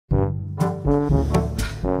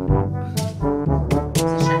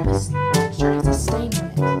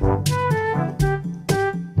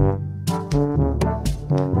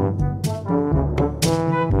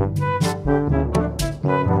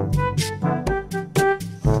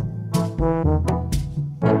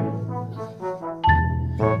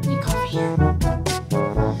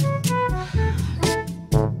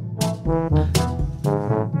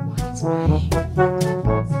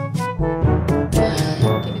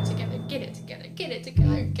it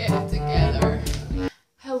together, get it together.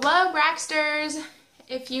 Hello, Braxters!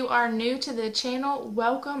 If you are new to the channel,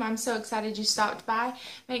 welcome. I'm so excited you stopped by.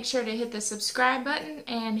 Make sure to hit the subscribe button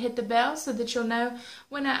and hit the bell so that you'll know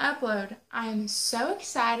when I upload. I am so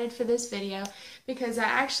excited for this video because I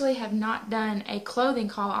actually have not done a clothing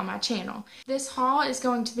haul on my channel. This haul is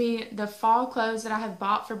going to be the fall clothes that I have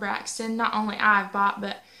bought for Braxton. Not only I've bought,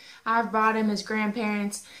 but I've bought him, his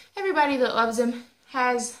grandparents, everybody that loves him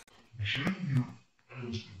has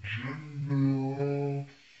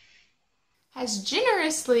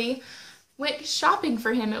generously went shopping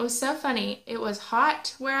for him. It was so funny. It was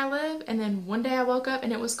hot where I live, and then one day I woke up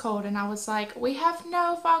and it was cold, and I was like, we have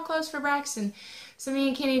no fall clothes for Braxton. So me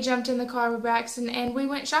and Kenny jumped in the car with Braxton and we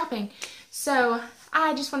went shopping. So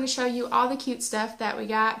I just want to show you all the cute stuff that we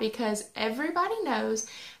got because everybody knows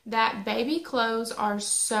that baby clothes are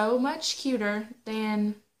so much cuter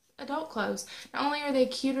than adult clothes. Not only are they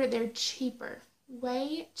cuter, they're cheaper.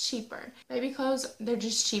 Way cheaper. Baby clothes, they're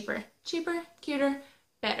just cheaper. Cheaper, cuter,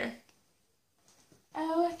 better.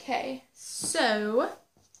 Okay, so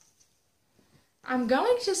I'm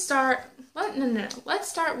going to start, let's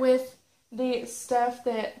start with the stuff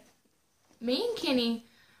that me and Kenny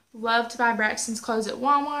love to buy Braxton's clothes at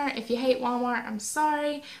Walmart. If you hate Walmart, I'm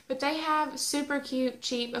sorry, but they have super cute,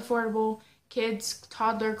 cheap, affordable kids'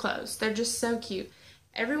 toddler clothes. They're just so cute.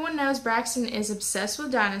 Everyone knows Braxton is obsessed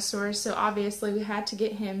with dinosaurs, so obviously we had to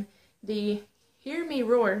get him the Hear Me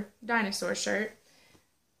Roar dinosaur shirt.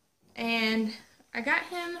 And I got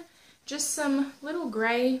him just some little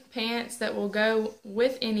gray pants that will go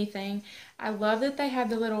with anything. I love that they have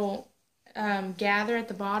the little gather at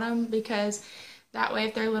the bottom because that way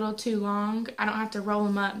if they're a little too long, I don't have to roll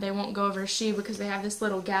them up. They won't go over a shoe because they have this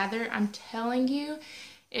little gather. I'm telling you,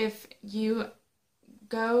 if you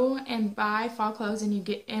go and buy fall clothes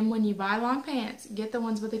and when you buy long pants, get the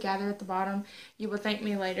ones with the gather at the bottom. You will thank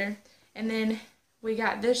me later. And then we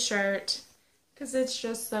got this shirt because it's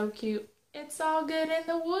just so cute. It's all good in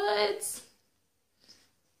the woods.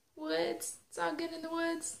 It's all good in the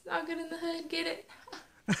woods. It's all good in the hood. Get it?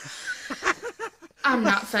 I'm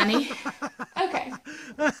not funny. Okay.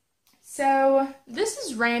 So, this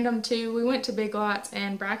is random too. We went to Big Lots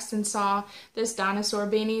and Braxton saw this dinosaur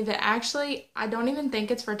beanie that actually, I don't even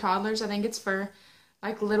think it's for toddlers. I think it's for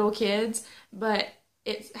like little kids, but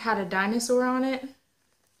it had a dinosaur on it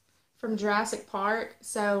from Jurassic Park.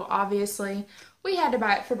 So, obviously, we had to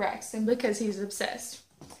buy it for Braxton because he's obsessed.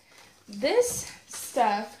 This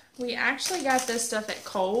stuff, we actually got this stuff at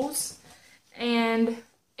Kohl's, and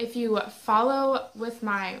if you follow with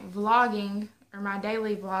my vlogging or my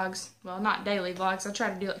daily vlogs, well, not daily vlogs, I try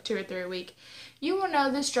to do like 2 or 3 a week, you will know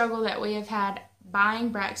the struggle that we have had buying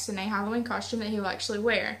Braxton a Halloween costume that he will actually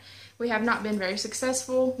wear. We have not been very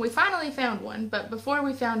successful. We finally found one, but before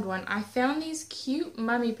we found one, I found these cute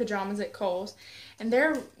mummy pajamas at Kohl's, and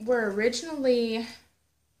they were originally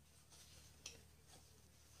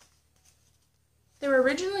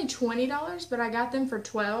 $20, but I got them for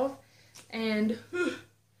 $12, and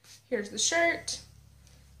here's the shirt.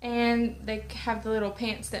 And they have the little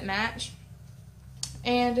pants that match.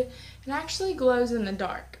 And it actually glows in the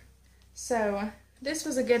dark. So, this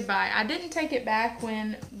was a good buy. I didn't take it back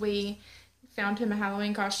when we found him a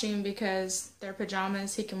Halloween costume because they're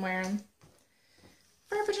pajamas. He can wear them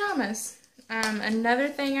for pajamas. Another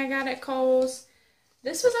thing I got at Kohl's.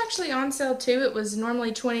 This was actually on sale too. It was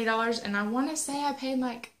normally $20, and I want to say I paid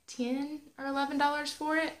like $10 or $11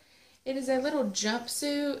 for it. It is a little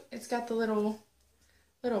jumpsuit. It's got the little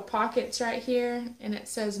pockets right here, and it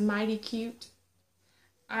says Mighty Cute.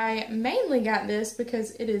 I mainly got this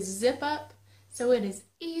because it is zip up, so it is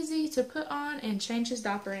easy to put on and change his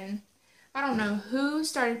diaper in. I don't know who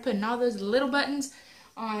started putting all those little buttons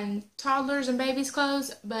on toddlers and babies'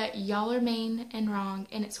 clothes, but y'all are mean and wrong,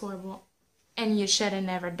 and it's horrible, and you should have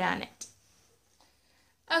never done it.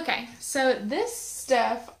 Okay, so this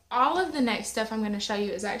stuff, all of the next stuff I'm going to show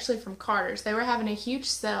you is actually from Carter's. They were having a huge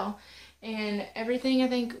sale, and everything I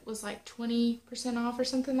think was like 20% off or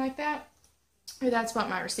something like that. Or that's what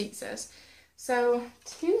my receipt says. So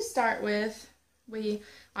to start with, we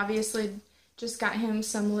obviously just got him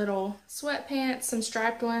some little sweatpants, some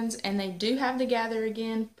striped ones, and they do have the gather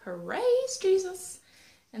again. Praise Jesus.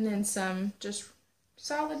 And then some just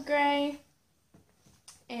solid gray.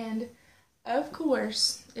 And of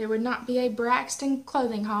course, it would not be a Braxton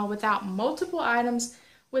clothing haul without multiple items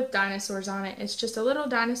with dinosaurs on it. It's just a little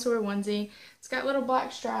dinosaur onesie. It's got little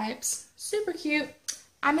black stripes. Super cute.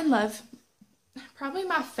 I'm in love. Probably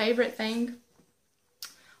my favorite thing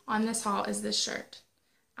on this haul is this shirt.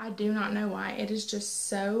 I do not know why. It is just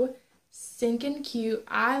so stinking cute.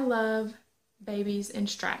 I love babies in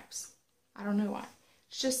stripes. I don't know why.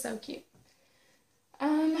 It's just so cute.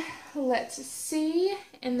 Let's see.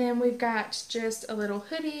 And then we've got just a little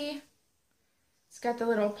hoodie. It's got the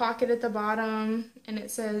little pocket at the bottom, and it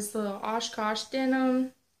says little Oshkosh denim.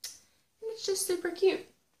 And it's just super cute.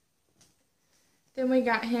 Then we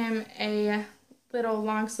got him a little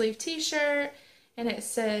long sleeve t-shirt, and it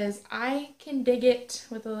says, I can dig it,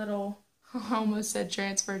 with a little, I almost said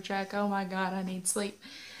transfer truck. Oh my God, I need sleep.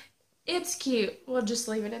 It's cute. We'll just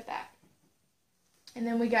leave it at that. And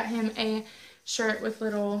then we got him a shirt with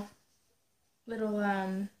little,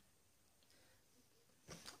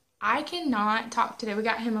 I cannot talk today. We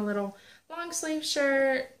got him a little long sleeve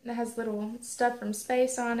shirt that has little stuff from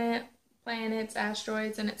space on it, planets,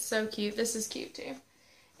 asteroids, and it's so cute. This is cute too.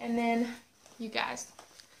 And then, you guys,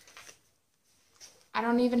 I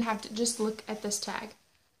don't even have to, just look at this tag.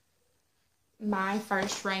 My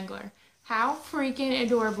first Wrangler. How freaking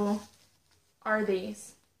adorable are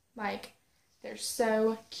these? Like, they're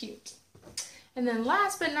so cute. And then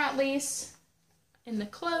last but not least, in the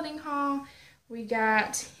clothing haul, we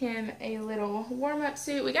got him a little warm-up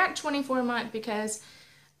suit. We got 24-month because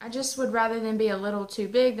I just would rather than be a little too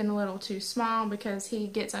big than a little too small, because he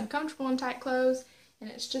gets uncomfortable in tight clothes. And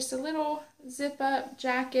it's just a little zip-up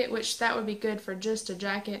jacket, which that would be good for just a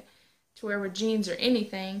jacket to wear with jeans or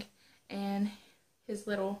anything. And his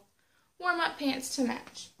little warm-up pants to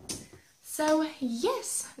match. So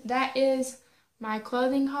yes, that is my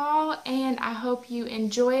clothing haul, and I hope you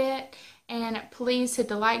enjoy it. And please hit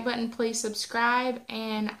the like button, please subscribe,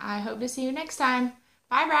 and I hope to see you next time.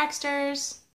 Bye, Braxters!